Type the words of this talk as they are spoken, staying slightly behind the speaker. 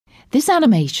This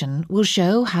animation will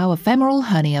show how a femoral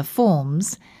hernia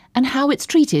forms and how it's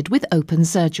treated with open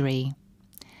surgery.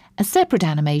 A separate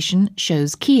animation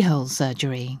shows keyhole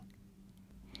surgery.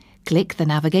 Click the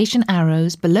navigation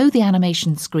arrows below the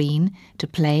animation screen to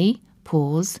play,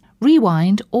 pause,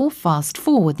 rewind or fast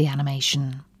forward the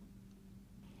animation.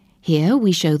 Here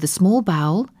we show the small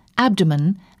bowel,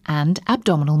 abdomen and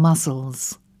abdominal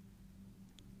muscles.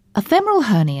 A femoral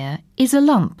hernia is a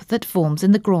lump that forms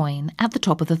in the groin at the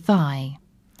top of the thigh.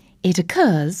 It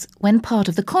occurs when part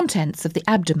of the contents of the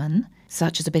abdomen,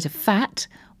 such as a bit of fat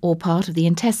or part of the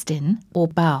intestine or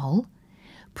bowel,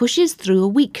 pushes through a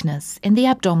weakness in the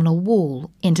abdominal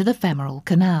wall into the femoral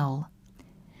canal.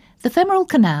 The femoral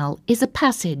canal is a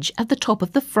passage at the top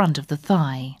of the front of the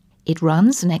thigh. It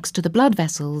runs next to the blood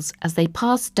vessels as they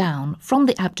pass down from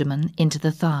the abdomen into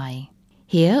the thigh.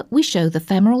 Here we show the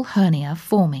femoral hernia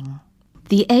forming.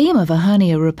 The aim of a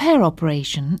hernia repair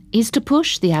operation is to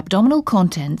push the abdominal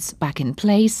contents back in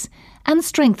place and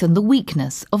strengthen the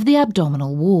weakness of the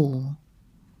abdominal wall.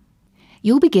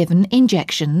 You'll be given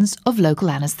injections of local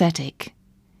anaesthetic.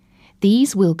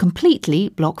 These will completely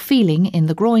block feeling in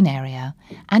the groin area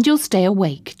and you'll stay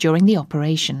awake during the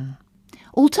operation.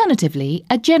 Alternatively,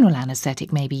 a general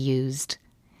anaesthetic may be used.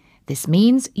 This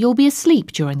means you'll be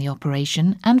asleep during the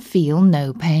operation and feel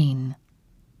no pain.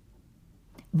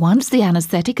 Once the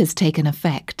anaesthetic has taken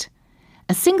effect,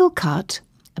 a single cut,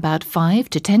 about 5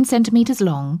 to 10 centimetres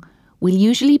long, will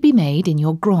usually be made in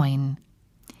your groin.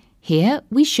 Here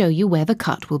we show you where the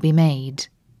cut will be made.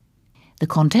 The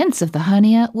contents of the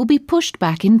hernia will be pushed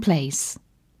back in place.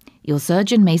 Your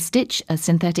surgeon may stitch a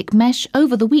synthetic mesh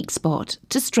over the weak spot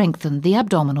to strengthen the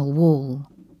abdominal wall.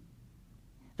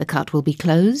 The cut will be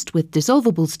closed with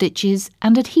dissolvable stitches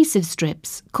and adhesive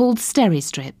strips called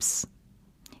steri-strips.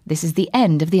 This is the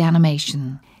end of the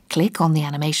animation. Click on the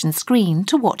animation screen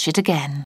to watch it again.